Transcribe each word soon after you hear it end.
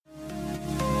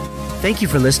Thank you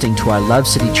for listening to our Love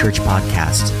City Church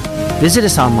podcast. Visit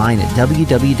us online at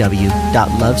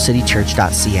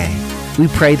www.lovecitychurch.ca. We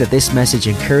pray that this message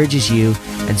encourages you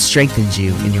and strengthens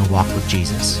you in your walk with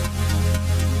Jesus.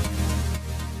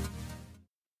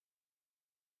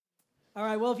 All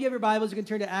right, well, if you have your Bibles, you can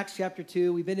turn to Acts chapter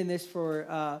 2. We've been in this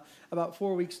for about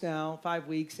 4 weeks now, 5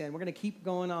 weeks, and we're going to keep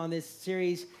going on this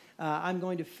series. I'm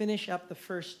going to finish up the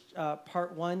first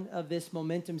part 1 of this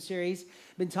momentum series.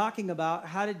 I've been talking about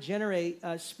how to generate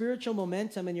spiritual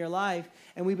momentum in your life,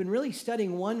 and we've been really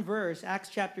studying one verse, Acts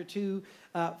chapter 2,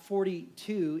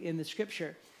 42 in the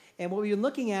scripture. And what we've been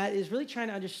looking at is really trying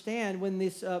to understand when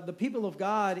the people of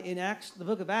God in Acts, the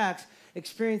book of Acts,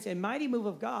 experience a mighty move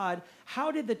of God.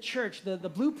 How did the church, the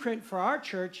blueprint for our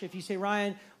church, if you say,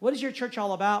 Ryan, what is your church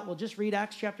all about? Well, just read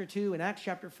Acts chapter 2 and Acts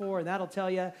chapter 4, and that'll tell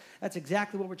you that's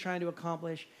exactly what we're trying to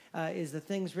accomplish, is the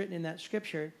things written in that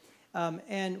scripture.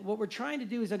 And what we're trying to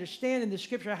do is understand in the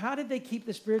scripture, how did they keep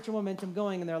the spiritual momentum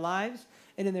going in their lives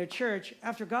and in their church?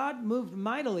 After God moved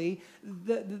mightily,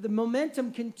 the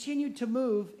momentum continued to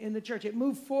move in the church. It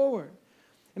moved forward.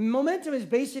 And momentum is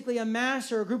basically a mass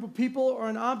or a group of people or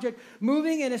an object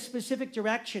moving in a specific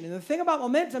direction. And the thing about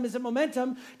momentum is that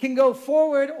momentum can go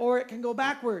forward or it can go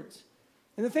backwards.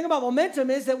 And the thing about momentum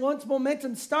is that once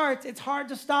momentum starts, it's hard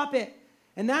to stop it.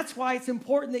 And that's why it's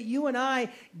important that you and I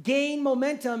gain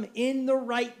momentum in the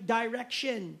right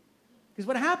direction. Because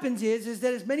what happens is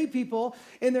that as many people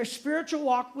in their spiritual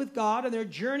walk with God and their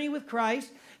journey with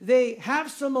Christ, they have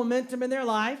some momentum in their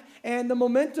life, and the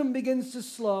momentum begins to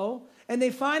slow, and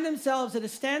they find themselves at a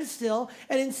standstill,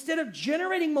 and instead of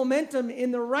generating momentum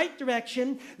in the right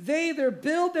direction, they either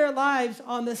build their lives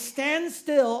on the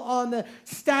standstill, on the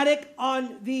static,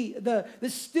 on the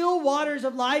still waters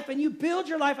of life, and you build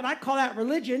your life, and I call that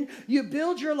religion. You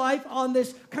build your life on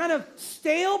this kind of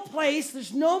stale place.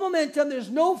 There's no momentum, there's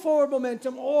no forward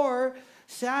momentum, or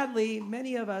sadly,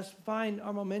 many of us find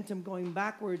our momentum going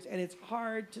backwards, and it's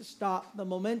hard to stop the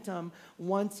momentum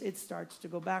once it starts to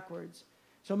go backwards.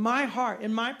 So my heart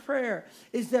and my prayer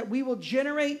is that we will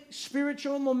generate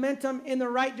spiritual momentum in the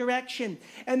right direction.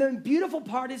 And the beautiful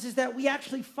part is that we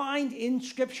actually find in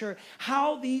Scripture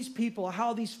how these people,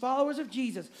 how these followers of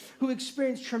Jesus who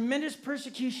experienced tremendous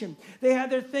persecution, they had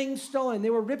their things stolen,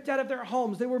 they were ripped out of their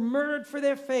homes, they were murdered for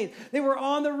their faith, they were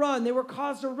on the run, they were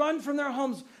caused to run from their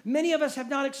homes. Many of us have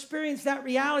not experienced that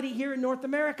reality here in North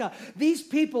America. These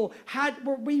people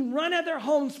were being run out of their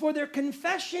homes for their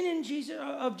confession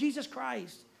of Jesus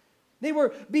Christ. They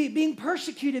were being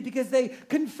persecuted because they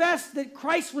confessed that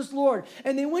Christ was Lord.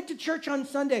 And they went to church on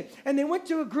Sunday. And they went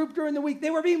to a group during the week. They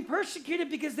were being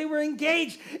persecuted because they were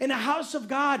engaged in a house of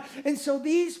God. And so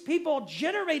these people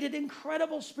generated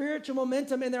incredible spiritual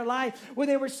momentum in their life where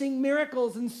they were seeing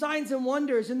miracles and signs and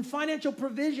wonders and financial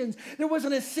provisions. There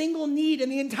wasn't a single need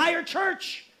in the entire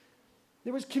church.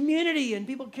 There was community, and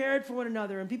people cared for one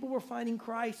another, and people were finding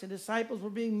Christ, and disciples were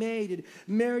being made, and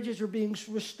marriages were being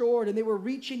restored, and they were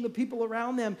reaching the people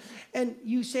around them. And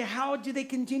you say, how do they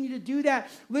continue to do that?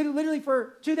 Literally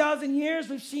for 2,000 years,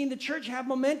 we've seen the church have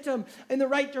momentum in the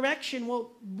right direction. Well,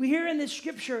 here in this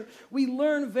scripture, we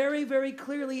learn very, very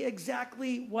clearly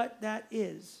exactly what that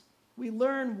is. We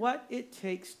learn what it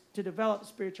takes to develop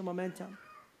spiritual momentum.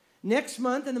 Next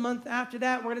month and the month after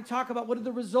that, we're going to talk about what are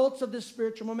the results of this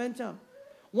spiritual momentum.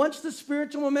 Once the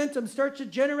spiritual momentum starts to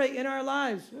generate in our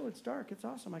lives, oh, it's dark, it's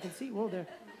awesome, I can see, whoa, there,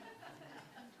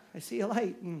 I see a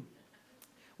light.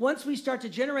 Once we start to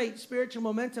generate spiritual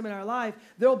momentum in our life,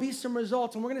 there'll be some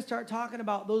results, and we're going to start talking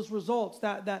about those results,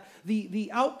 that the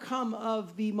outcome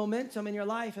of the momentum in your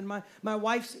life. And my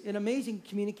wife's an amazing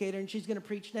communicator, and she's going to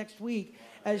preach next week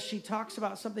as she talks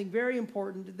about something very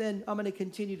important. Then I'm going to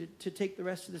continue to take the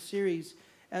rest of the series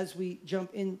as we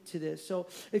jump into this. So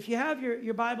if you have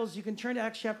your Bibles, you can turn to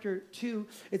Acts chapter 2.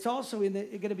 It's also going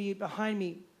to be behind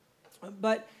me.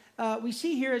 But we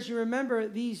see here, as you remember,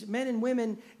 these men and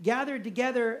women gathered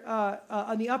together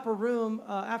in the upper room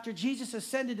after Jesus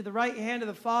ascended to the right hand of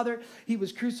the Father. He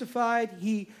was crucified.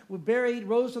 He was buried,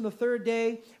 rose on the third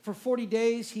day. For 50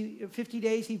 days,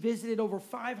 he visited over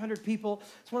 500 people.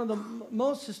 It's one of the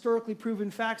most historically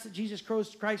proven facts that Jesus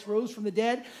Christ rose from the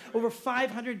dead. Over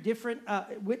 500 different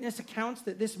witness accounts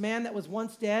that this man that was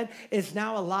once dead is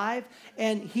now alive.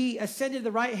 And he ascended to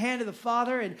the right hand of the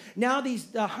Father. And now these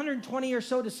 120 or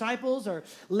so disciples disciples are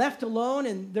left alone,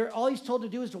 and all he's told to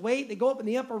do is to wait. They go up in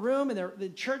the upper room, and the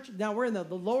church, now we're in the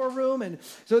lower room, and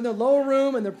so in the lower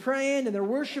room, and they're praying, and they're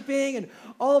worshiping, and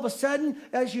all of a sudden,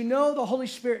 as you know, the Holy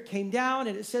Spirit came down,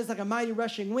 and it says like a mighty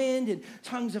rushing wind, and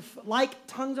tongues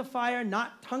of fire,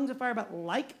 not tongues of fire, but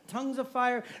like tongues of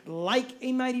fire, like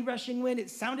a mighty rushing wind. It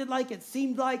sounded like, it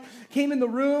seemed like, came in the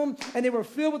room, and they were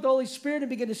filled with the Holy Spirit and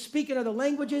began to speak in other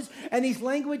languages, and these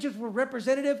languages were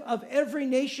representative of every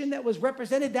nation that was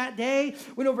represented that day.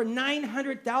 When over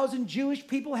 900,000 Jewish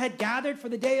people had gathered for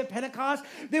the day of Pentecost,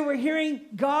 they were hearing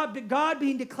God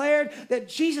being declared that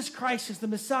Jesus Christ is the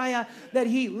Messiah, that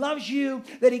he loves you,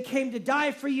 that he came to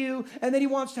die for you, and that he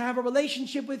wants to have a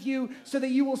relationship with you so that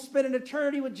you will spend an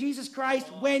eternity with Jesus Christ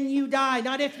when you die.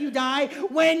 Not if you die,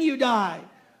 when you die.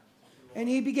 And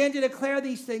he began to declare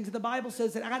these things. The Bible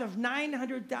says that out of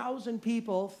 900,000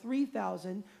 people,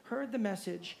 3,000 heard the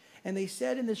message. And they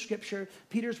said in the scripture,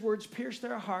 Peter's words pierced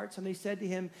their hearts. And they said to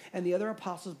him and the other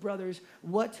apostles, brothers,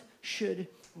 what should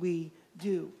we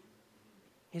do?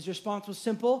 His response was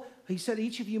simple. He said,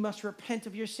 each of you must repent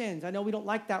of your sins. I know we don't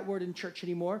like that word in church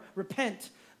anymore, repent.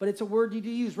 But it's a word you need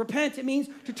to use. Repent, it means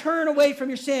to turn away from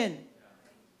your sin.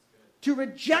 To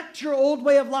reject your old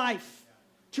way of life.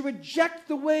 To reject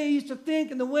the way you used to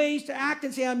think and the way you used to act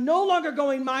and say, I'm no longer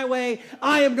going my way,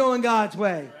 I am going God's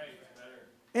way.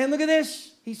 And look at this.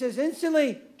 He says,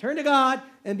 instantly turn to God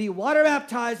and be water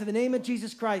baptized in the name of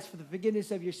Jesus Christ for the forgiveness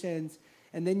of your sins.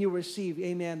 And then you'll receive,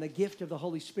 amen, the gift of the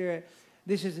Holy Spirit.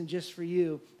 This isn't just for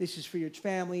you. This is for your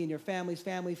family and your family's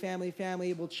family.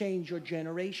 It will change your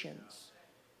generations.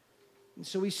 And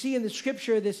so we see in the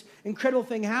scripture this incredible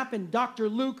thing happen. Dr.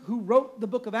 Luke, who wrote the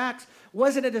book of Acts,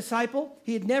 wasn't a disciple.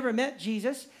 He had never met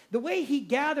Jesus. The way he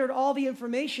gathered all the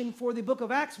information for the book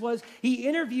of Acts was he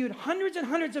interviewed hundreds and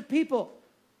hundreds of people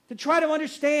to try to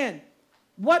understand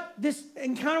what this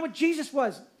encounter with Jesus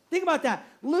was. Think about that.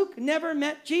 Luke never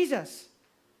met Jesus.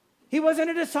 He wasn't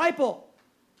a disciple.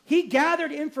 He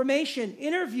gathered information,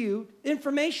 interviewed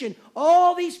information.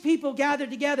 All these people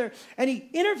gathered together, and he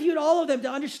interviewed all of them to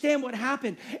understand what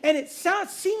happened. And it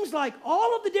seems like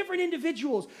all of the different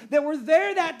individuals that were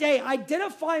there that day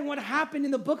identifying what happened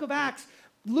in the book of Acts,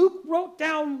 Luke wrote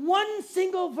down one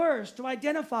single verse to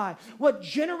identify what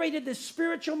generated the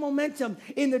spiritual momentum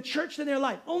in the church in their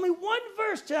life. Only one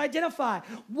verse to identify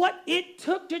what it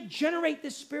took to generate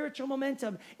this spiritual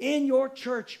momentum in your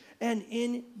church and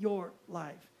in your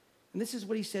life. And this is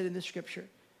what he said in the scripture.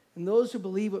 And those who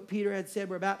believe what Peter had said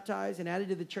were baptized and added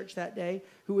to the church that day.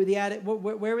 Who were they added?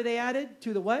 Where were they added?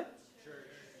 To the what? Church.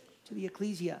 To the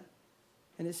ecclesia.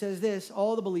 And it says this,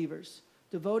 all the believers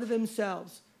devoted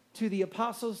themselves to the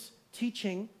apostles'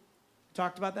 teaching.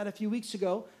 Talked about that a few weeks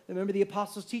ago. Remember the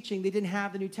apostles' teaching, they didn't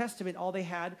have the New Testament. All they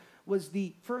had was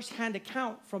the first-hand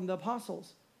account from the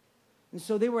apostles. And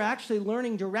so they were actually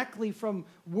learning directly from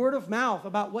word of mouth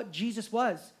about what Jesus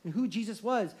was and who Jesus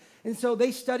was. And so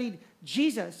they studied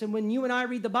Jesus. And when you and I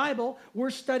read the Bible, we're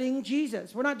studying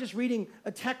Jesus. We're not just reading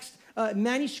a text,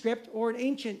 manuscript, or an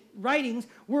ancient writings.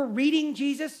 We're reading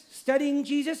Jesus, studying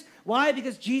Jesus. Why?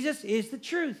 Because Jesus is the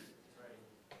truth.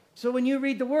 So when you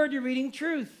read the word, you're reading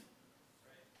truth.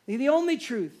 The only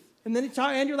truth. And then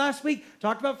Andrew last week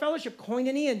talked about fellowship,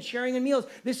 koinonia, and sharing in meals.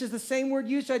 This is the same word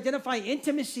used to identify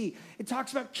intimacy. It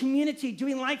talks about community,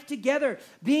 doing life together,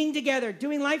 being together,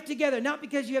 doing life together, not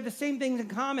because you have the same things in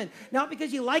common, not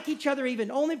because you like each other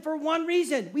even, only for one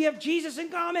reason. We have Jesus in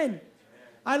common.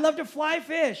 I love to fly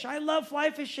fish. I love fly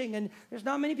fishing, and there's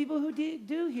not many people who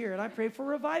do here, and I pray for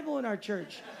revival in our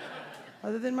church.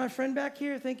 Other than my friend back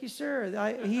here, thank you,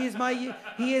 sir. He is my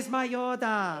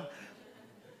Yoda.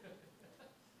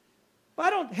 But I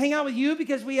don't hang out with you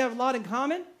because we have a lot in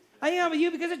common. I hang out with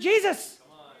you because of Jesus.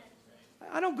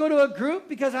 I don't go to a group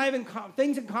because I have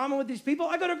things in common with these people.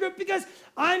 I go to a group because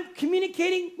I'm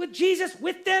communicating with Jesus,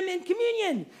 with them in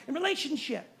communion, in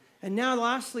relationship. And now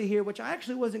lastly here, which I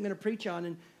actually wasn't going to preach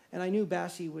on, and I knew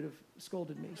Bassie would have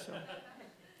scolded me, so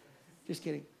just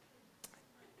kidding.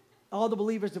 All the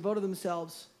believers devoted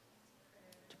themselves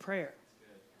to prayer.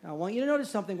 Now I want you to notice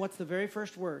something. What's the very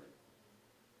first word?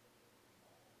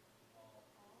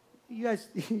 You guys,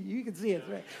 you can see it,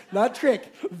 right? Not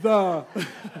trick, the.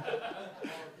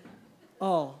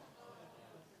 Oh.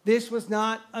 This was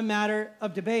not a matter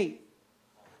of debate.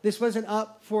 This wasn't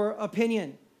up for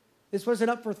opinion. This wasn't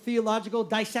up for theological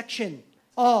dissection.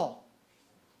 All.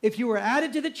 If you were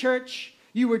added to the church,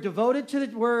 you were devoted to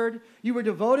the word, you were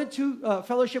devoted to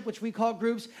fellowship, which we call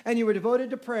groups, and you were devoted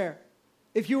to prayer.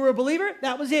 If you were a believer,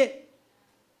 that was it.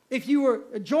 If you were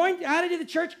added to the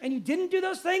church, and you didn't do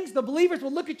those things, the believers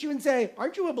will look at you and say,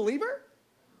 aren't you a believer?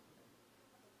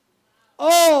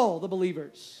 All the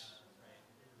believers.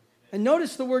 And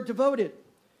notice the word devoted.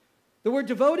 The word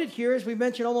devoted here, as we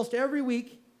mentioned almost every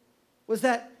week, was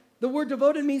that the word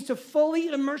devoted means to fully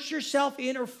immerse yourself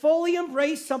in or fully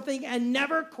embrace something and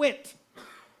never quit.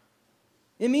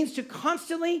 It means to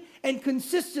constantly and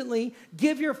consistently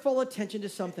give your full attention to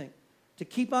something, to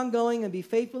keep on going and be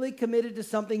faithfully committed to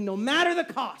something no matter the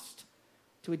cost,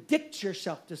 to addict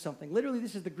yourself to something. Literally,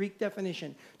 this is the Greek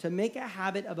definition, to make a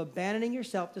habit of abandoning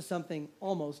yourself to something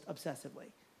almost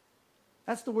obsessively.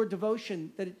 That's the word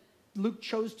devotion that Luke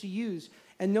chose to use.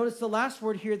 And notice the last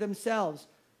word here, themselves.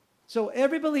 So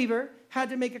every believer had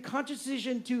to make a conscious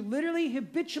decision to literally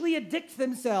habitually addict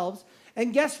themselves.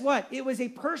 And guess what? It was a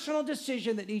personal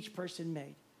decision that each person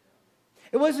made.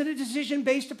 It wasn't a decision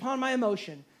based upon my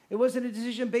emotion. It wasn't a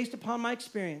decision based upon my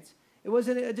experience. It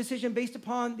wasn't a decision based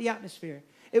upon the atmosphere.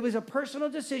 It was a personal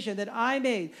decision that I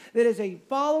made, that as a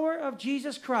follower of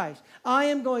Jesus Christ, I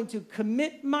am going to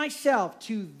commit myself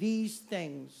to these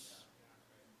things.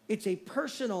 It's a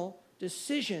personal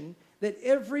decision that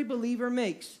every believer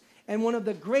makes. And one of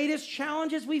the greatest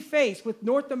challenges we face with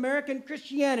North American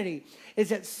Christianity is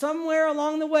that somewhere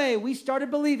along the way, we started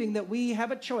believing that we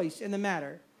have a choice in the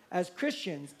matter as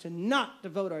Christians to not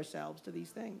devote ourselves to these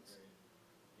things.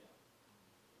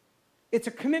 It's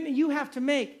a commitment you have to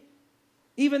make.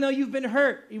 Even though you've been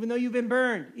hurt, even though you've been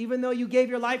burned, even though you gave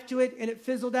your life to it and it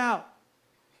fizzled out.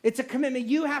 It's a commitment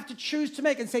you have to choose to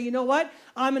make and say, you know what?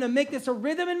 I'm going to make this a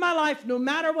rhythm in my life no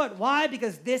matter what. Why?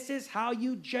 Because this is how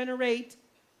you generate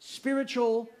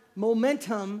spiritual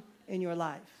momentum in your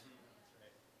life.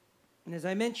 And as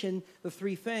I mentioned, the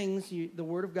three things, the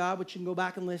Word of God, which you can go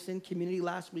back and listen. Community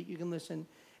last week, you can listen.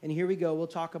 And here we go. We'll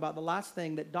talk about the last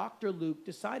thing that Dr. Luke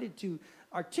decided to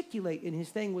articulate in his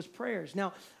thing was prayers.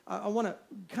 Now, I want to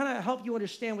kind of help you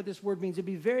understand what this word means. It'd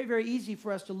be very, very easy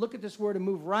for us to look at this word and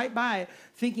move right by it,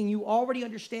 thinking you already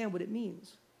understand what it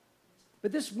means.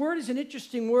 But this word is an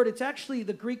interesting word. It's actually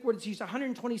the Greek word that's used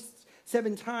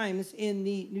 127 times in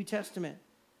the New Testament.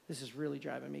 This is really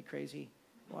driving me crazy.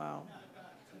 Wow.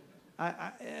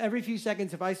 Every few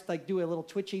seconds, if I do a little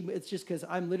twitchy, it's just because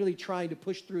I'm literally trying to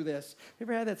push through this. You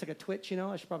ever had that? It's like a twitch, you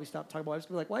know? I should probably stop talking about it. I was going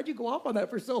to be like, why'd you go off on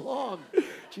that for so long?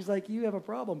 She's like, you have a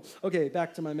problem. Okay,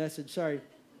 back to my message. Sorry.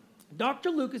 Dr.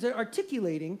 Luke is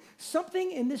articulating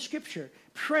something in this scripture,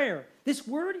 prayer. This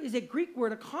word is a Greek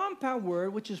word, a compound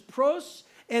word, which is pros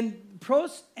and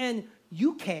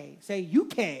euche. Say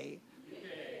euche.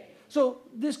 So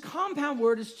this compound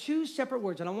word is two separate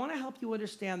words, and I want to help you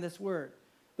understand this word.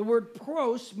 The word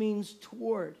pros means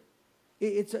toward.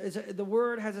 The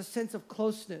word has a sense of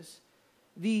closeness.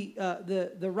 The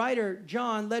writer,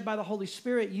 John, led by the Holy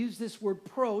Spirit, used this word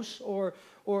pros, or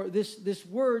this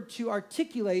word to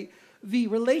articulate the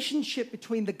relationship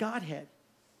between the Godhead.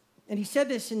 And he said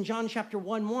this in John chapter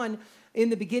 1:1. In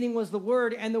the beginning was the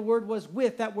Word, and the Word was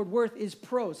with. That word worth is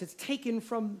pros. It's taken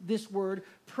from this word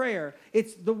prayer.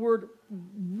 It's the word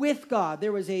with God.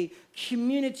 There was a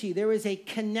community. There was a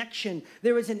connection.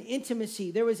 There was an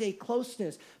intimacy. There was a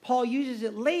closeness. Paul uses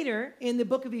it later in the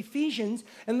book of Ephesians.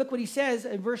 And look what he says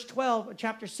in verse 12,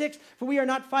 chapter 6. For we are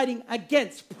not fighting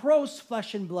against pros,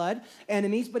 flesh and blood,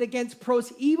 enemies, but against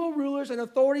pros, evil rulers and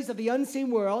authorities of the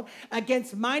unseen world,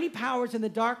 against mighty powers in the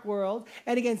dark world,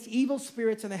 and against evil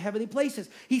spirits in the heavenly places.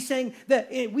 He's saying that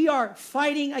we are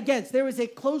fighting against. There is a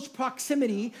close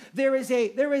proximity. There is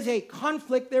a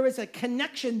conflict. There is a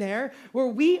connection there where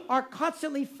we are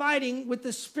constantly fighting with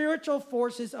the spiritual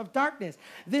forces of darkness.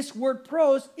 This word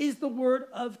pros is the word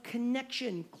of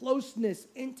connection, closeness,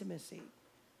 intimacy.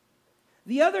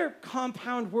 The other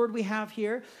compound word we have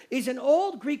here is an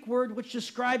old Greek word which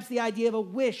describes the idea of a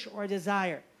wish or a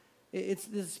desire. It's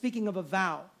speaking of a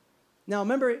vow. Now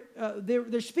remember,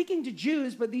 they're speaking to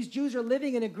Jews, but these Jews are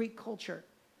living in a Greek culture.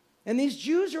 And these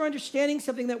Jews are understanding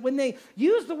something that when they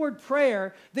use the word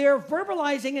prayer, they are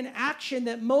verbalizing an action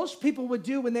that most people would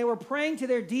do when they were praying to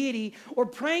their deity or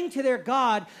praying to their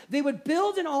God. They would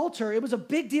build an altar. It was a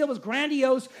big deal. It was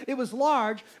grandiose. It was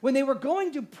large. When they were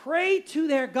going to pray to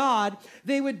their God,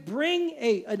 they would bring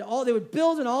they would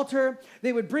build an altar.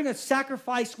 They would bring a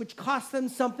sacrifice which cost them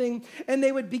something, and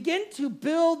they would begin to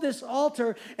build this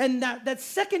altar. And that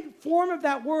second form of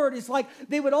that word is like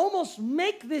they would almost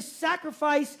make this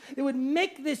sacrifice. They would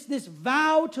make this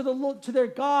vow to their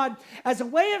God as a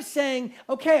way of saying,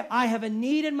 okay, I have a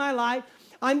need in my life.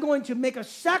 I'm going to make a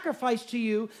sacrifice to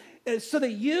you. so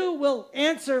that you will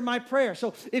answer my prayer.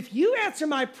 So if you answer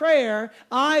my prayer,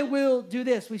 I will do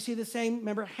this. We see the same,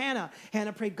 remember Hannah.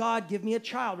 Hannah prayed, God, give me a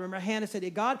child. Remember Hannah said,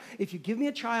 hey, God, if you give me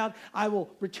a child, I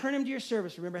will return him to your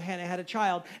service. Remember Hannah had a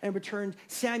child and returned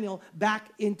Samuel back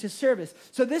into service.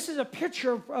 So this is a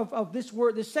picture of this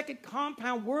word. The second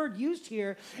compound word used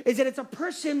here is that it's a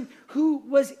person who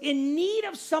was in need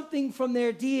of something from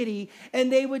their deity,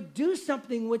 and they would do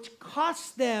something which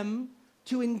cost them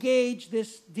to engage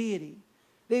this deity.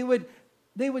 They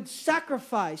would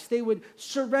sacrifice, they would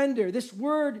surrender. This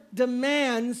word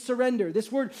demands surrender.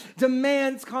 This word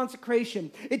demands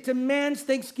consecration. It demands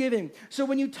thanksgiving. So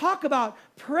when you talk about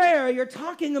prayer, you're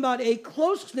talking about a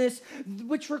closeness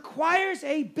which requires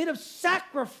a bit of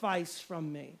sacrifice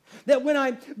from me. That when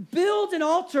I build an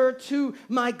altar to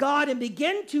my God and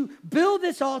begin to build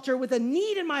this altar with a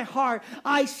need in my heart,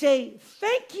 I say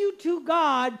thank you to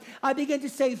God. I begin to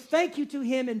say thank you to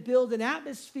him and build an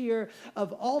atmosphere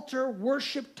of altar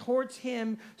worship towards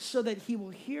him so that he will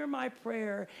hear my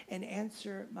prayer and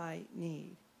answer my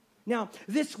need. Now,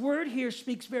 this word here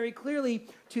speaks very clearly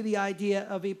to the idea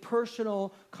of a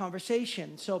personal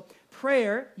conversation. So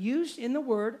prayer, used in the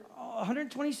word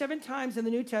 127 times in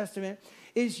the New Testament,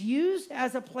 is used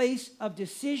as a place of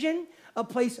decision, a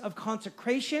place of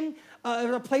consecration,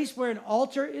 a place where an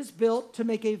altar is built to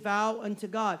make a vow unto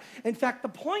God. In fact, the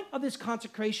point of this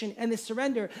consecration and this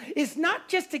surrender is not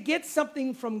just to get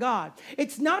something from God.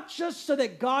 It's not just so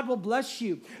that God will bless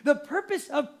you. The purpose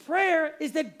of prayer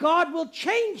is that God will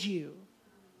change you.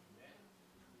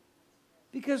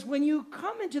 Because when you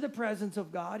come into the presence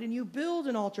of God and you build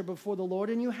an altar before the Lord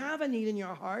and you have a need in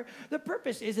your heart, the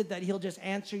purpose isn't that he'll just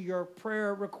answer your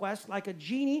prayer request like a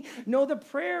genie. No, the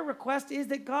prayer request is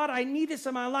that, God, I need this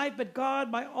in my life, but God,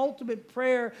 my ultimate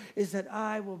prayer is that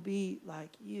I will be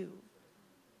like you.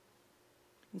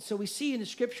 And so we see in the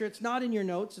scripture, it's not in your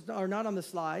notes or not on the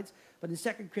slides, but in 2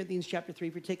 Corinthians chapter 3,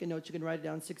 if you're taking notes, you can write it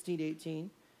down, 16 to 18.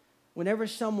 Whenever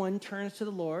someone turns to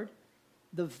the Lord,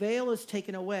 the veil is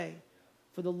taken away.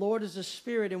 For the Lord is a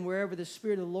spirit, and wherever the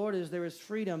spirit of the Lord is, there is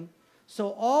freedom.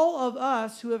 So all of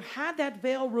us who have had that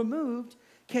veil removed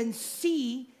can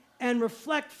see and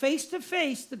reflect face to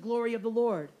face the glory of the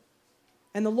Lord.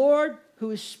 And the Lord,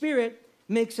 who is spirit,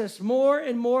 makes us more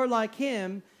and more like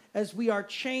him as we are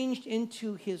changed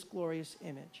into his glorious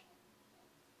image.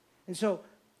 And so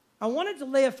I wanted to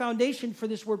lay a foundation for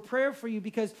this word prayer for you,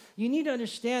 because you need to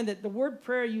understand that the word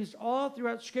prayer used all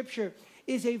throughout Scripture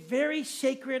is a very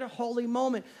sacred, holy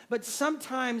moment. But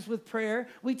sometimes with prayer,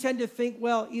 we tend to think,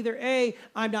 well, either A,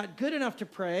 I'm not good enough to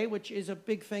pray, which is a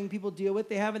big thing people deal with.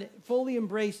 They haven't fully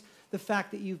embraced the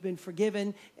fact that you've been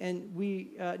forgiven, and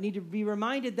we need to be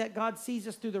reminded that God sees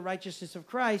us through the righteousness of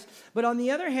Christ. But on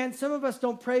the other hand, some of us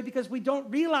don't pray because we don't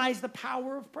realize the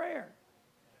power of prayer.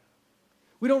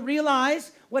 We don't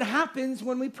realize what happens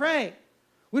when we pray.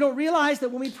 We don't realize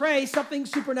that when we pray, something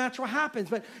supernatural happens.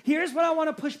 But here's what I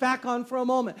want to push back on for a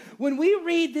moment. When we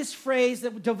read this phrase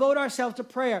that devote ourselves to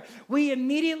prayer, we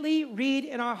immediately read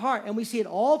in our heart, and we see it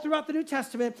all throughout the New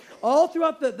Testament, all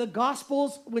throughout the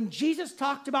Gospels. When Jesus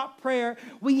talked about prayer,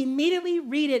 we immediately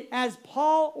read it as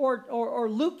Paul or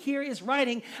Luke here is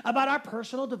writing about our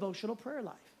personal devotional prayer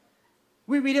life.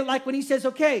 We read it like when he says,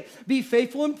 okay, be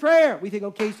faithful in prayer. We think,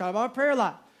 okay, he's talking about our prayer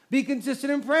life. Be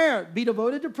consistent in prayer. Be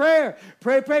devoted to prayer.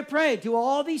 Pray, pray, pray. Do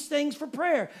all these things for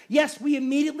prayer. Yes, we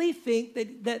immediately think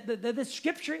that the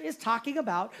Scripture is talking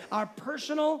about our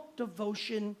personal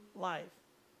devotion life.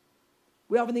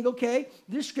 We often think, okay,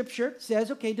 this Scripture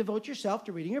says, okay, devote yourself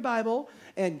to reading your Bible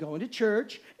and going to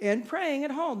church and praying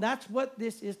at home. That's what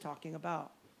this is talking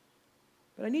about.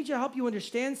 But I need to help you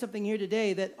understand something here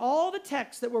today, that all the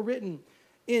texts that were written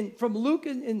from Luke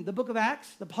in the book of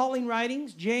Acts, the Pauline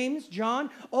writings, James, John,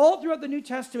 all throughout the New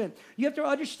Testament, you have to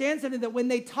understand something, that when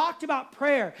they talked about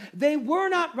prayer, they were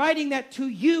not writing that to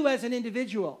you as an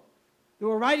individual. They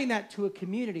were writing that to a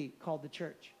community called the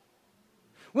church.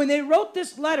 When they wrote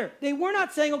this letter, they were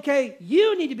not saying, okay,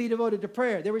 you need to be devoted to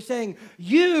prayer. They were saying,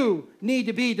 you need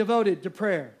to be devoted to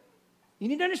prayer. You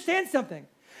need to understand something.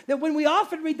 That when we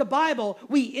often read the Bible,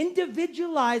 we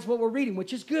individualize what we're reading,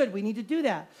 which is good. We need to do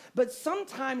that. But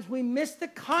sometimes we miss the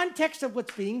context of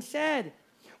what's being said.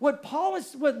 What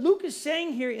Luke is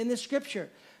saying here in this scripture,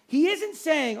 he isn't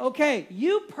saying, okay,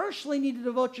 you personally need to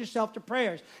devote yourself to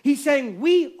prayers. He's saying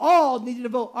we all need to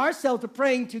devote ourselves to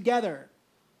praying together.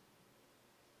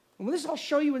 And I'll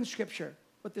show you in scripture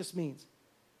what this means.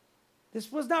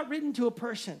 This was not written to a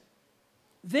person.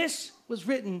 This was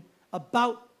written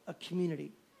about a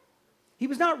community. He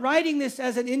was not writing this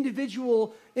as an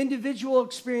individual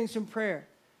experience in prayer.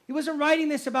 He wasn't writing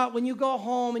this about when you go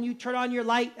home and you turn on your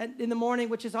light in the morning,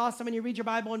 which is awesome, and you read your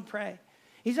Bible and pray.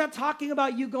 He's not talking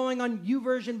about you going on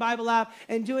YouVersion Bible app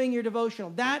and doing your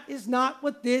devotional. That is not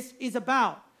what this is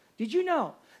about. Did you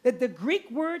know that the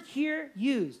Greek word here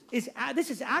used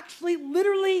this is actually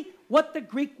literally what the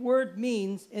Greek word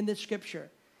means in the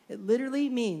scripture. It literally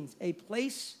means a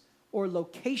place or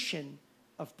location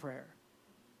of prayer.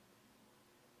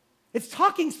 It's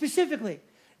talking specifically,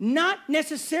 not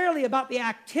necessarily about the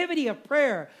activity of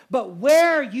prayer, but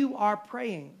where you are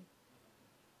praying.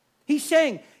 He's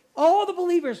saying all the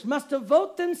believers must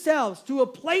devote themselves to a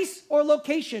place or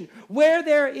location where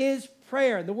there is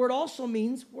prayer. The word also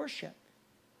means worship.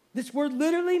 This word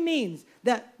literally means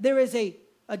that there is a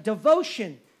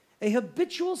devotion, a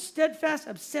habitual, steadfast,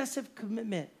 obsessive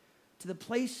commitment to the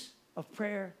place of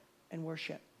prayer and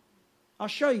worship. I'll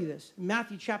show you this.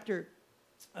 Matthew chapter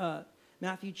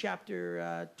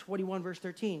 21, verse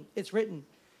 13. It's written. And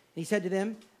he said to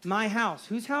them, my house.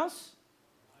 Whose house?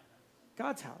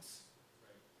 God's house.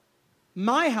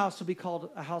 My house will be called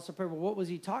a house of prayer. Well, what was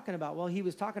he talking about? Well, he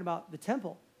was talking about the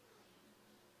temple.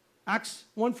 Acts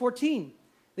 1:14.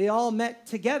 They all met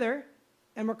together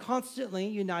and were constantly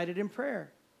united in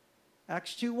prayer.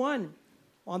 Acts 2:1.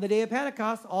 On the day of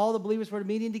Pentecost, all the believers were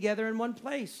meeting together in one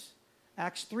place.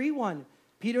 Acts 3:1.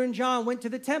 Peter and John went to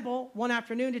the temple one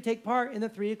afternoon to take part in the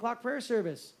 3 o'clock prayer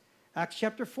service. Acts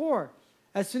chapter 4.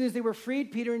 As soon as they were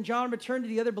freed, Peter and John returned to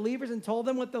the other believers and told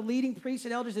them what the leading priests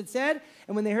and elders had said.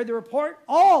 And when they heard the report,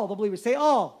 all the believers, say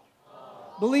all.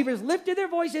 Believers lifted their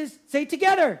voices, say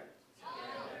together.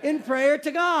 In prayer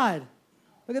to God.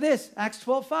 Look at this, Acts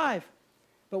 12:5.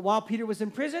 But while Peter was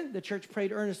in prison, the church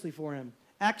prayed earnestly for him.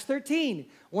 Acts 13.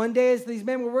 One day as these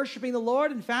men were worshiping the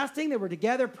Lord and fasting, they were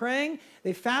together praying.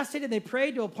 They fasted and they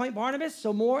prayed to appoint Barnabas.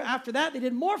 So more after that, they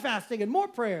did more fasting and more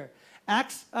prayer.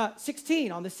 Acts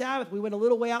 16. On the Sabbath, we went a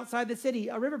little way outside the city,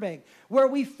 a riverbank, where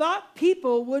we thought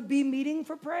people would be meeting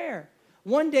for prayer.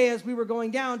 One day as we were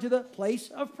going down to the place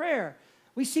of prayer.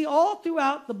 We see all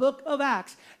throughout the book of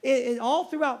Acts, all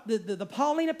throughout the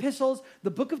Pauline epistles, the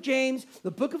book of James,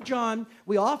 the book of John,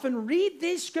 we often read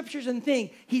these scriptures and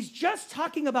think, he's just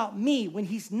talking about me, when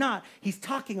he's not. He's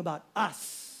talking about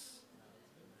us.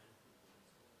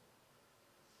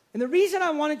 And the reason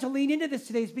I wanted to lean into this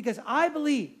today is because I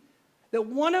believe that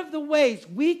one of the ways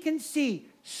we can see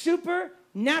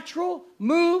supernatural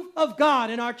move of God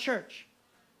in our church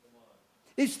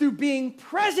is through being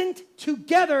present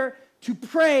together to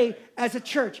pray as a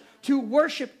church, to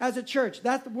worship as a church.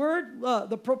 That word,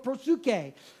 the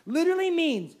prosuke, literally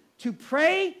means to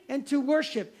pray and to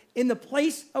worship in the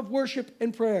place of worship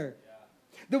and prayer.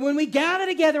 That when we gather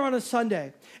together on a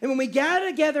Sunday, and when we gather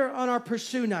together on our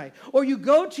Pursue Night, or you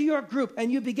go to your group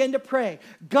and you begin to pray,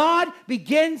 God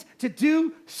begins to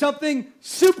do something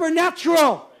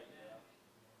supernatural.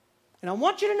 And I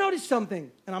want you to notice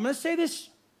something, and I'm going to say this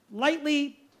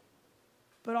lightly,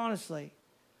 but honestly.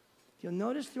 You'll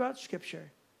notice throughout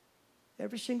Scripture,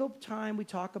 every single time we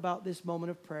talk about this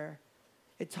moment of prayer,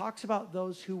 it talks about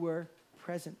those who were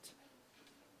present.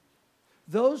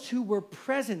 Those who were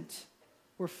present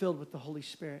were filled with the Holy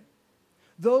Spirit.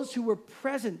 Those who were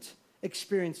present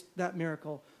experienced that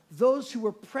miracle. Those who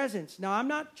were present. Now, I'm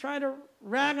not trying to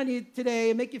rag on you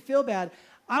today and make you feel bad.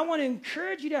 I want to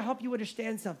encourage you to help you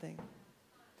understand something.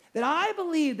 That I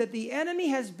believe that the enemy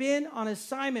has been on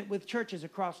assignment with churches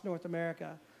across North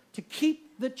America to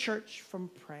keep the church from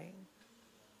praying.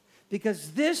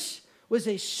 Because this was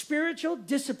a spiritual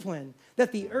discipline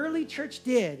that the early church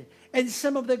did. And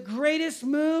some of the greatest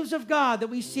moves of God that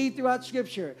we see throughout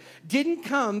Scripture didn't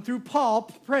come through Paul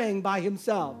praying by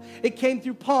himself. It came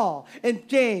through Paul and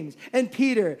James and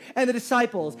Peter and the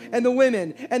disciples and the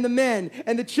women and the men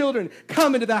and the children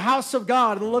coming to the house of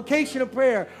God, the location of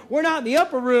prayer. We're not in the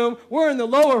upper room, we're in the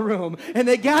lower room. And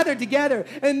they gathered together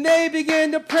and they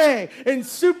began to pray. And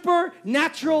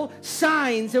supernatural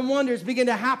signs and wonders began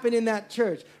to happen in that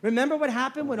church. Remember what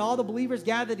happened when all the believers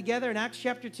gathered together in Acts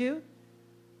chapter 2?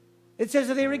 It says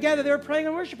that they were together, they were praying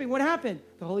and worshiping. What happened?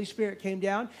 The Holy Spirit came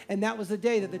down, and that was the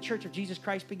day that the Church of Jesus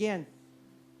Christ began.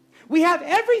 We have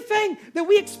everything that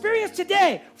we experience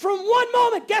today from one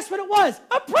moment. Guess what it was?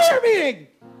 A prayer meeting.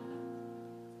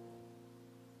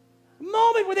 A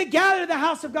moment where they gathered at the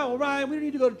house of God. Well, Ryan, we don't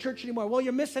need to go to church anymore. Well,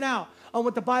 you're missing out on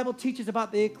what the Bible teaches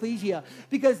about the ecclesia.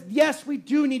 Because, yes, we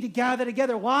do need to gather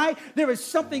together. Why? There is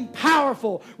something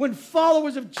powerful when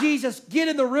followers of Jesus get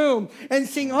in the room and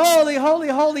sing holy, holy,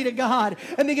 holy to God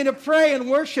and begin to pray and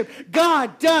worship.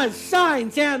 God does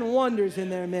signs and wonders in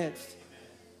their midst.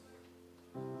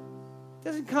 It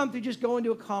doesn't come through just going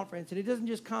to a conference, and it doesn't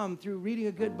just come through reading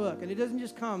a good book, and it doesn't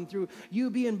just come through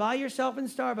you being by yourself in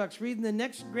Starbucks reading the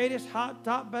next greatest hot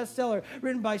top bestseller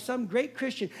written by some great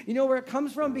Christian. You know where it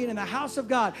comes from? Being in the house of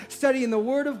God, studying the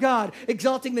Word of God,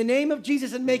 exalting the name of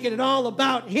Jesus and making it all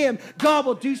about Him. God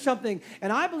will do something.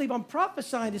 And I believe I'm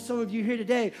prophesying to some of you here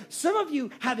today. Some of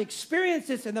you have experienced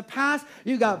this in the past.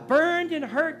 You got burned and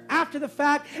hurt after the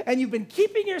fact, and you've been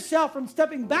keeping yourself from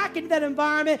stepping back into that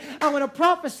environment. I want to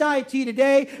prophesy to you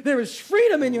today, there is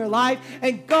freedom in your life,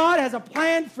 and God has a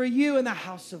plan for you in the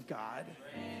house of God.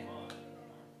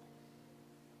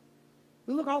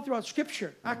 We look all throughout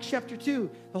Scripture. Acts chapter 2,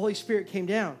 the Holy Spirit came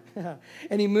down,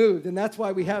 and He moved, and that's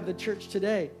why we have the church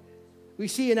today. We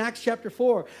see in Acts chapter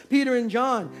 4, Peter and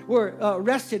John were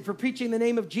arrested for preaching the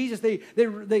name of Jesus.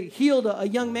 They healed a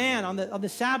young man on the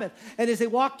Sabbath. And as they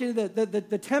walked into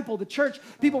the temple, the church,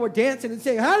 people were dancing and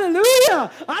saying, hallelujah,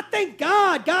 I thank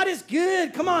God. God is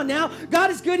good. Come on now.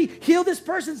 God is good. He healed this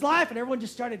person's life. And everyone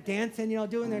just started dancing,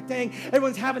 doing their thing.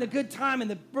 Everyone's having a good time. And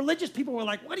the religious people were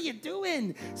like, what are you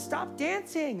doing? Stop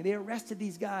dancing. They arrested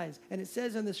these guys. And it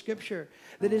says in the Scripture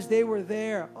that as they were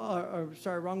there,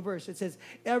 wrong verse. It says,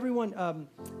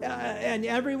 and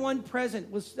everyone present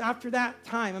was, after that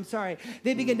time,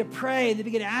 they began to pray and they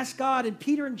began to ask God, and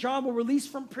Peter and John were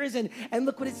released from prison. And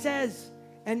look what it says.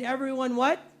 And everyone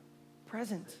what?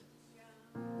 Present.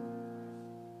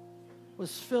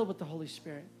 Was filled with the Holy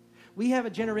Spirit. We have a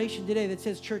generation today that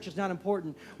says church is not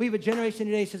important. We have a generation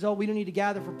today that says, we don't need to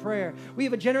gather for prayer. We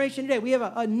have a generation today. We have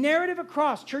a narrative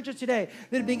across churches today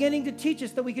that are beginning to teach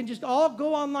us that we can just all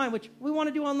go online, which we want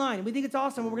to do online. And we think it's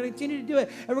awesome. And we're going to continue to do it.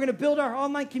 And we're going to build our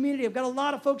online community. I've got a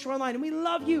lot of folks who are online. And we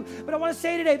love you. But I want to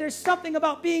say today, there's something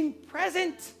about being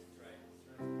present.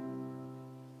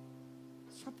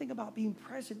 Something about being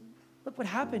present. Look what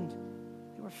happened.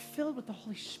 They were filled with the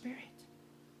Holy Spirit.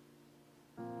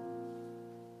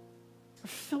 We're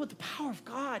filled with the power of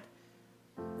God.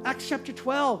 Acts chapter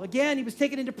 12, again, he was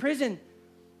taken into prison.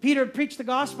 Peter preached the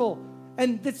gospel.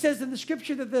 And it says in the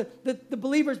Scripture that the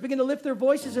believers begin to lift their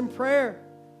voices in prayer.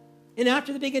 And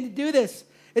after they begin to do this,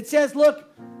 it says, look,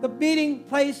 the meeting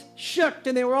place shook,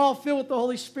 and they were all filled with the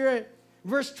Holy Spirit.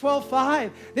 Verse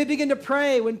 12:5, they begin to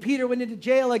pray when Peter went into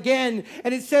jail again.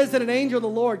 And it says that an angel of the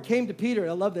Lord came to Peter.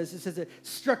 I love this. It says it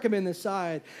struck him in the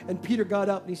side. And Peter got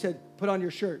up and he said, put on your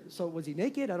shirt. So was he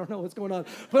naked? I don't know what's going on.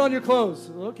 Put on your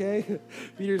clothes. Okay.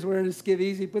 Peter's wearing his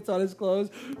skivvies. He puts on his clothes.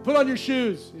 Put on your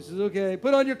shoes. He says, okay.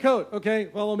 Put on your coat. Okay.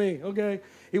 Follow me. Okay.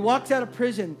 He walks out of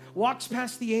prison, walks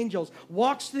past the angels,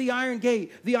 walks to the iron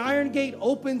gate. The iron gate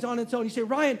opens on its own. You say,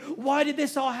 Ryan, why did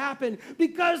this all happen?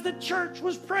 Because the church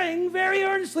was praying very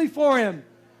earnestly for him.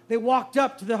 They walked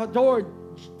up to the door.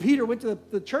 Peter went to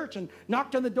the church and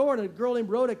knocked on the door, and a girl named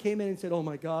Rhoda came in and said, oh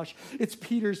my gosh, it's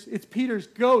Peter's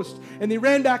ghost. And they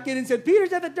ran back in and said,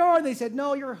 Peter's at the door. And they said,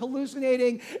 no, you're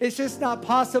hallucinating. It's just not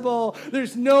possible.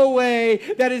 There's no way.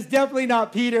 That is definitely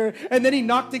not Peter. And then he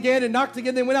knocked again and knocked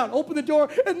again. They went out and opened the door,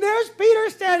 and there's Peter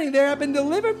standing there. I've been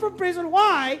delivered from prison.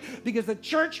 Why? Because the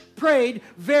church prayed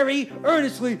very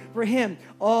earnestly for him.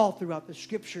 All throughout the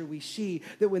Scripture, we see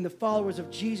that when the followers of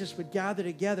Jesus would gather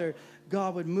together,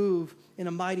 God would move in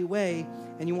a mighty way.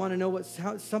 And you want to know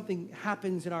how something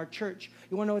happens in our church?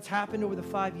 You want to know what's happened over the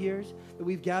 5 years that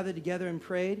we've gathered together and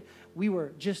prayed? We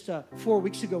were just 4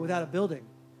 weeks ago without a building.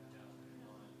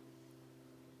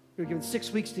 We were given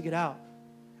 6 weeks to get out.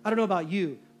 I don't know about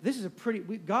you. This is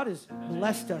God has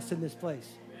blessed us in this place.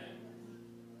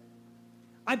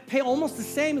 I pay almost the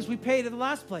same as we paid at the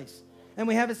last place. And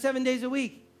we have it 7 days a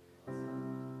week.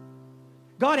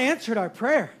 God answered our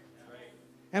prayer.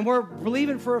 And we're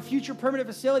believing for a future permanent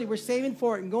facility. We're saving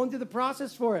for it and going through the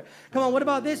process for it. Come on, what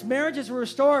about this? Marriages were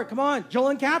restored. Come on, Joel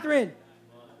and Catherine.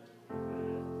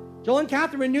 Joel and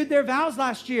Catherine renewed their vows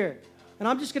last year. And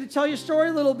I'm just going to tell you a story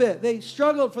a little bit. They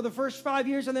struggled for the first 5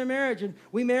 years in their marriage. And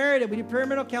we married and we did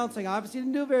premarital counseling. I obviously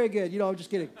didn't do very good. I'm just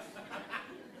kidding.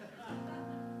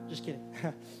 Just kidding.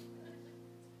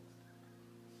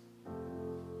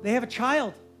 They have a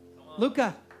child,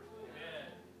 Luca.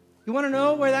 You want to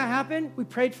know where that happened? We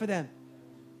prayed for them.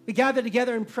 We gathered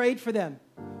together and prayed for them.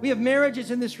 We have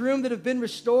marriages in this room that have been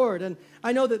restored. And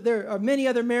I know that there are many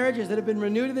other marriages that have been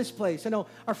renewed in this place. I know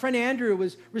our friend Andrew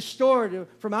was restored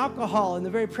from alcohol in the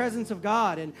very presence of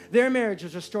God, and their marriage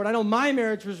was restored. I know my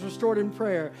marriage was restored in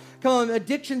prayer. Come on,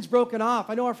 addiction's broken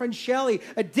off. I know our friend Shelly,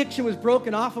 addiction was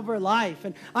broken off of her life.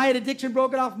 And I had addiction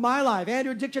broken off my life.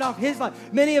 Andrew, addiction off his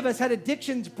life. Many of us had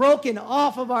addictions broken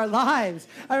off of our lives.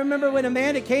 I remember when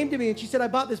Amanda came to me and she said, I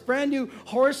bought this brand new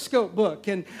horoscope book.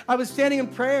 And I was standing in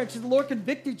prayer and she said, the Lord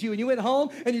convicted at you and you went home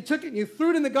and you took it and you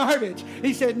threw it in the garbage.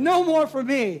 He said, no more for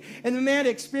me. And the man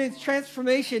experienced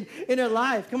transformation in her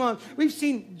life. Come on, we've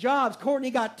seen jobs.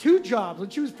 Courtney got 2 jobs when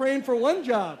she was praying for 1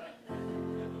 job.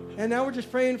 And now we're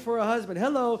just praying for a husband.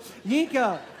 Hello,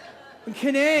 Yinka. And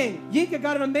Kanang. Yinka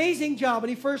got an amazing job when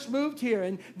he first moved here.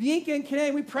 And Yinka and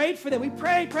Kanang, we prayed for them. We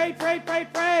prayed.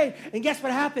 And guess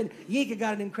what happened? Yinka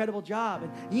got an incredible job.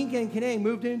 And Yinka and Kanang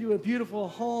moved into a beautiful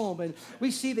home. And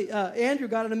we see that Andrew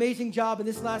got an amazing job in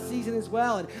this last season as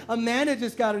well. And Amanda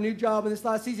just got a new job in this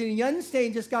last season. And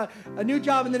Yunstein just got a new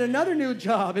job and then another new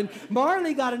job. And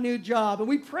Marley got a new job. And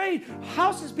we prayed.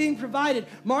 Houses being provided.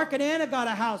 Mark and Anna got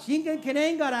a house. Yinka and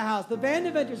Kanang got a house. The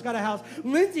Vandeventers got a house.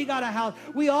 Lindsay got a house.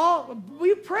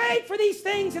 We prayed for these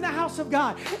things in the house of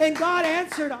God, and God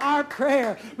answered our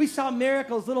prayer. We saw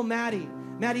miracles. Little Maddie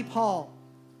Paul,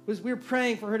 we were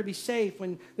praying for her to be safe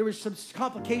when there was some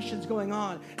complications going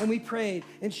on, and we prayed,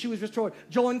 and she was restored.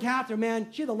 Joel and Catherine, man,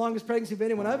 she had the longest pregnancy of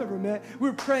anyone I've ever met. We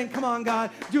were praying, come on, God,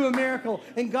 do a miracle,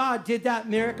 and God did that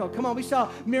miracle. Come on, we saw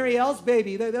Marielle's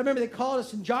baby. I remember they called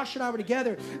us, and Josh and I were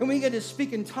together, and we began to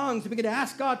speak in tongues, and we began to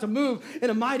ask God to move in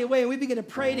a mighty way, and we began to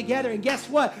pray together, and guess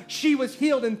what? She was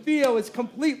healed, and Theo is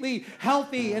completely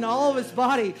healthy in all of his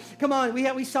body. Come on,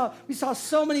 we saw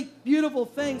so many beautiful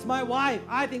things.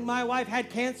 I think my wife had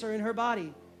cancer in her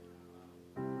body.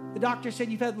 The doctor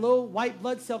said, you've had low white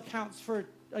blood cell counts for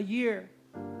a year.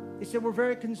 They said, we're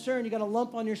very concerned. You got a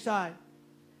lump on your side.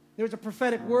 There was a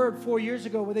prophetic word 4 years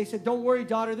ago where they said, don't worry,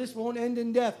 daughter, this won't end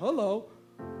in death. Hello.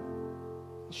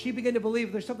 She began to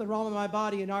believe there's something wrong with my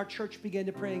body, and our church began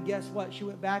to pray, and guess what? She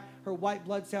went back. Her white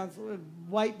blood cell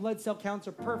counts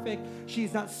are perfect.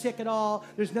 She's not sick at all.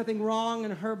 There's nothing wrong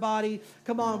in her body.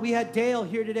 Come on, we had Dale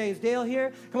here today. Is Dale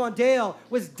here? Come on, Dale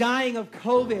was dying of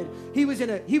COVID. He was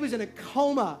in a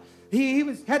coma. He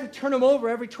had to turn him over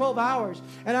every 12 hours.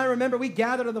 And I remember we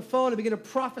gathered on the phone and began to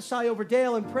prophesy over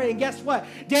Dale and pray. And guess what?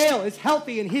 Dale is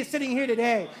healthy, and he's sitting here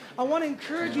today. I want to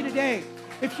encourage you today.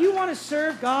 If you want to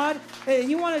serve God and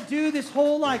you want to do this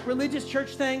whole religious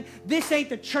church thing, this ain't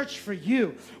the church for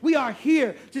you. We are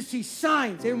here to see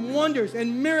signs and wonders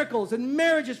and miracles and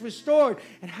marriages restored.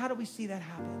 And how do we see that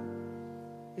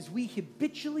happen? Is we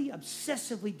habitually,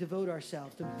 obsessively devote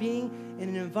ourselves to being in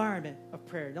an environment of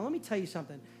prayer. Now let me tell you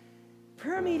something.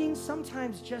 Prayer meetings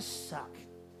sometimes just suck.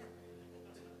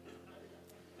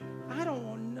 I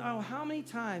don't know how many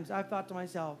times I've thought to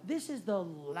myself, this is the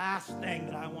last thing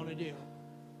that I want to do.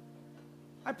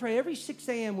 I pray every 6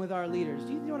 a.m. with our leaders.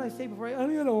 Do you know what I say before I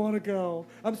don't want to go?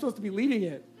 I'm supposed to be leading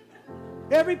it.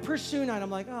 Every Pursue night, I'm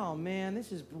like, oh, man,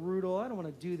 this is brutal. I don't want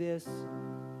to do this.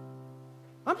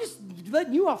 I'm just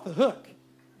letting you off the hook.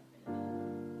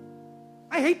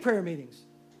 I hate prayer meetings.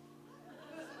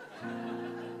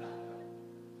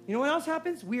 You know what else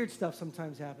happens? Weird stuff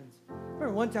sometimes happens. I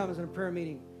remember one time I was in a prayer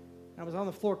meeting. I was on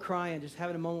the floor crying, just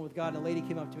having a moment with God, and a lady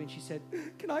came up to me and she said,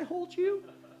 can I hold you?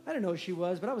 I didn't know who she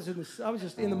was, but I was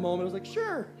just in the moment. I was like,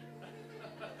 sure.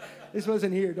 This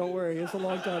wasn't here, don't worry. It's a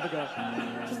long time ago.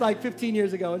 This is like 15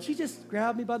 years ago. And she just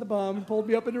grabbed me by the bum and pulled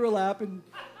me up into her lap, and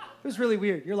it was really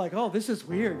weird. You're like, oh, this is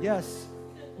weird. Yes.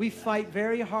 We fight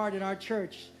very hard in our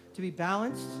church to be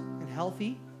balanced and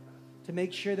healthy, to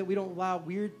make sure that we don't allow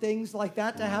weird things like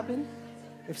that to happen.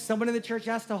 If someone in the church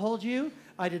has to hold you,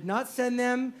 I did not send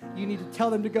them. You need to tell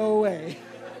them to go away.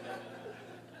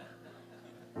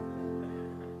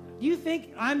 You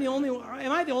think am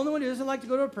I the only one who doesn't like to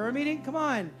go to a prayer meeting? Come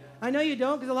on. I know you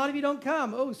don't, because a lot of you don't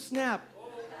come. Oh, snap.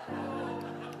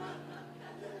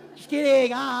 Just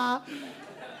kidding.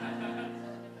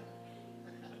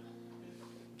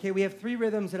 Okay, we have 3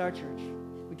 rhythms at our church.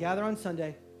 We gather on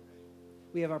Sunday.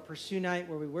 We have our Pursue night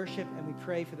where we worship and we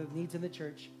pray for the needs in the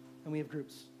church, and we have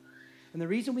groups. And the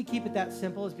reason we keep it that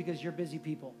simple is because you're busy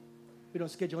people. We don't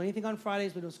schedule anything on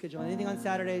Fridays. We don't schedule anything on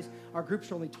Saturdays. Our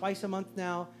groups are only twice a month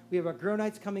now. We have our Grow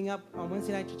Nights coming up on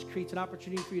Wednesday nights, which creates an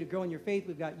opportunity for you to grow in your faith.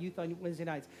 We've got youth on Wednesday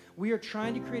nights. We are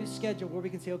trying to create a schedule where we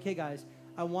can say, okay, guys,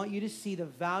 I want you to see the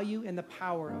value and the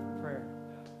power of prayer.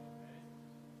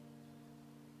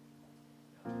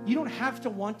 You don't have to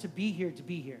want to be here to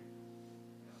be here.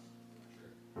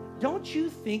 Don't you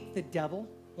think the devil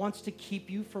wants to keep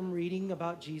you from reading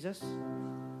about Jesus?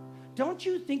 Don't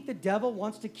you think the devil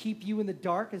wants to keep you in the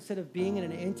dark instead of being in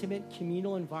an intimate,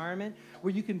 communal environment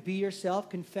where you can be yourself,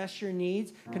 confess your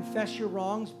needs, confess your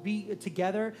wrongs, be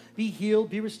together, be healed,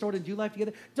 be restored, and do life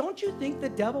together? Don't you think the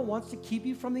devil wants to keep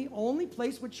you from the only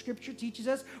place which Scripture teaches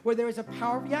us where there is a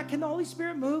power? Yeah, can the Holy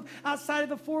Spirit move outside of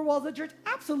the 4 walls of the church?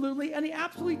 Absolutely, and he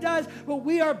absolutely does. But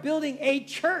we are building a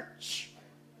church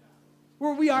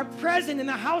where we are present in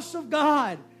the house of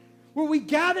God. where we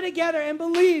gather together and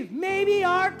believe maybe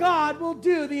our God will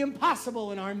do the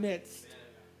impossible in our midst.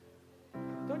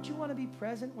 Don't you want to be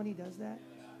present when he does that?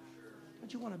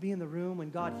 Don't you want to be in the room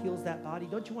when God heals that body?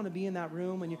 Don't you want to be in that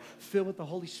room when you're filled with the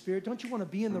Holy Spirit? Don't you want to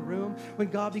be in the room when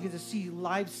God begins to see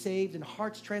lives saved and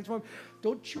hearts transformed?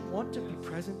 Don't you want to be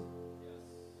present?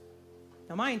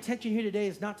 Now, my intention here today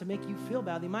is not to make you feel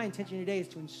badly. My intention today is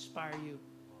to inspire you,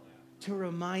 to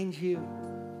remind you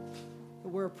that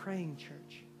we're a praying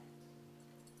church.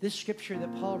 This scripture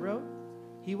that Paul wrote,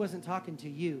 he wasn't talking to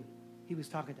you. He was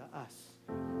talking to us.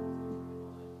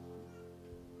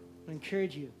 I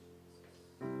encourage you.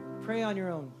 Pray on your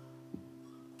own.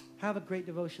 Have a great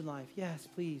devotion life. Yes,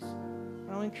 please.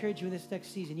 I want to encourage you in this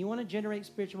next season. You want to generate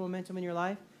spiritual momentum in your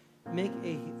life? Make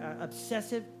a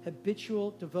obsessive,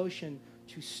 habitual devotion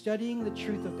to studying the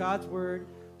truth of God's word,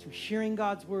 to hearing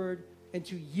God's word, and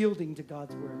to yielding to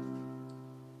God's word.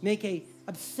 Make a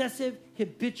obsessive,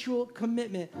 habitual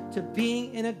commitment to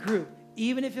being in a group,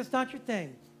 even if it's not your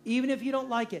thing. Even if you don't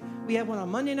like it. We have one on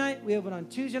Monday night. We have one on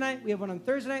Tuesday night. We have one on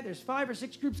Thursday night. There's 5 or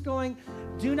 6 groups going.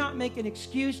 Do not make an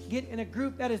excuse. Get in a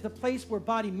group. That is the place where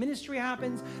body ministry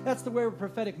happens. That's where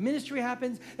prophetic ministry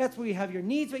happens. That's where you have your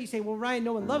needs. But you say, well, Ryan,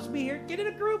 no one loves me here. Get in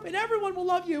a group and everyone will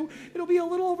love you. It'll be a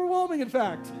little overwhelming, in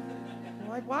fact.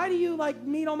 Like, why do you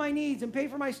meet all my needs and pay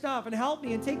for my stuff and help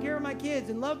me and take care of my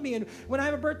kids and love me? And when I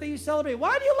have a birthday, you celebrate.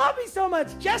 Why do you love me so much?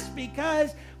 Just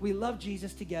because we love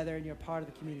Jesus together and you're part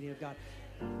of the community of God.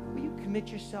 Will you commit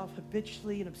yourself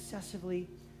habitually and obsessively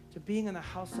to being in the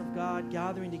house of God,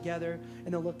 gathering together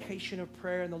in the location of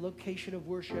prayer and the location of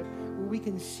worship, where we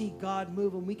can see God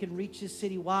move and we can reach this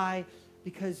city? Why?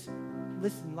 Because,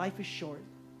 listen, life is short.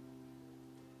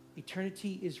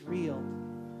 Eternity is real.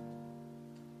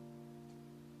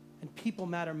 And people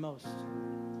matter most.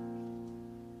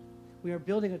 We are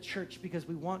building a church because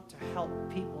we want to help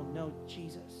people know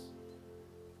Jesus.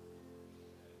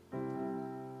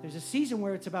 There's a season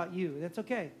where it's about you. That's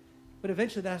okay. But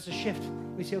eventually that has to shift.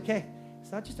 We say, okay,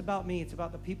 it's not just about me. It's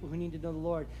about the people who need to know the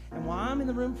Lord. And while I'm in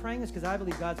the room praying, it's because I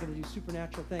believe God's going to do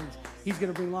supernatural things. He's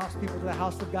going to bring lost people to the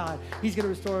house of God. He's going to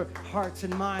restore hearts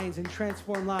and minds and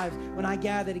transform lives. When I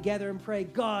gather together and pray,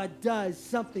 God does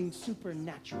something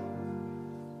supernatural.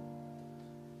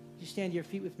 Would you stand to your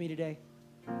feet with me today?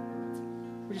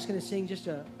 We're just going to sing just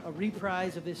a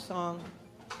reprise of this song.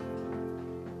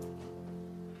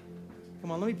 Come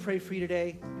on, let me pray for you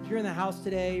today. If you're in the house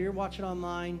today, you're watching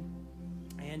online,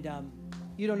 and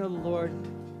you don't know the Lord,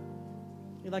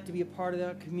 you'd like to be a part of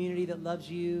that community that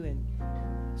loves you and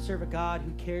serve a God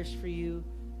who cares for you.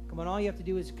 Come on, all you have to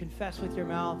do is confess with your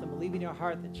mouth and believe in your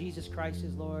heart that Jesus Christ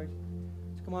is Lord.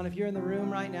 So come on, if you're in the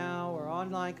room right now or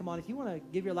online, come on, if you want to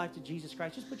give your life to Jesus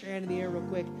Christ, just put your hand in the air real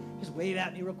quick. Just wave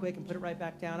at me real quick and put it right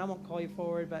back down. I won't call you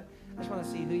forward, but I just want to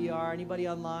see who you are. Anybody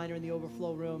online or in the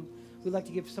overflow room? We'd like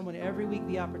to give someone every week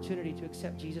the opportunity to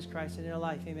accept Jesus Christ in their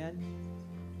life. Amen.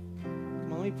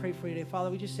 Come on, let me pray for you today.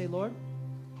 Father, we just say, Lord,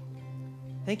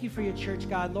 thank you for your church,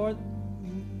 God. Lord,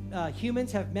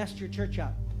 humans have messed your church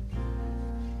up.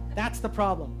 That's the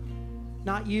problem.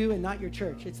 Not you and not your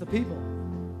church. It's the people.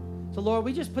 So, Lord,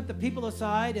 we just put the people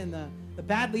aside and the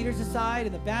bad leaders aside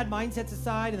and the bad mindsets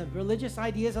aside and the religious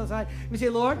ideas aside. We say,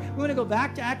 Lord, we want to go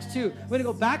back to Acts 2. We want to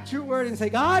go back to your word and say,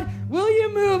 God, will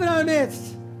you move in our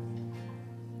midst?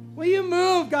 Will you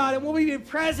move, God? And will we be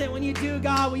present when you do,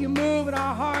 God? Will you move in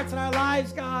our hearts and our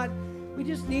lives, God? We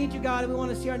just need you, God, and we want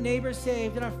to see our neighbors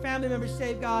saved and our family members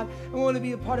saved, God. And we want to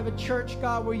be a part of a church,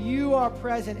 God, where you are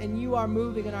present and you are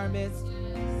moving in our midst.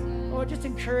 Lord, just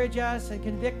encourage us and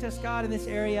convict us, God, in this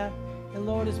area. And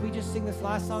Lord, as we just sing this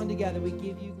last song together, we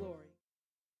give you glory.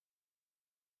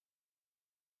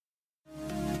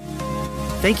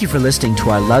 Thank you for listening to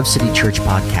our Love City Church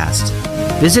podcast.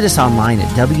 Visit us online at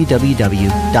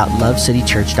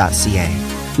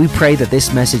www.lovecitychurch.ca. We pray that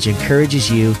this message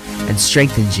encourages you and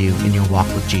strengthens you in your walk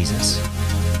with Jesus.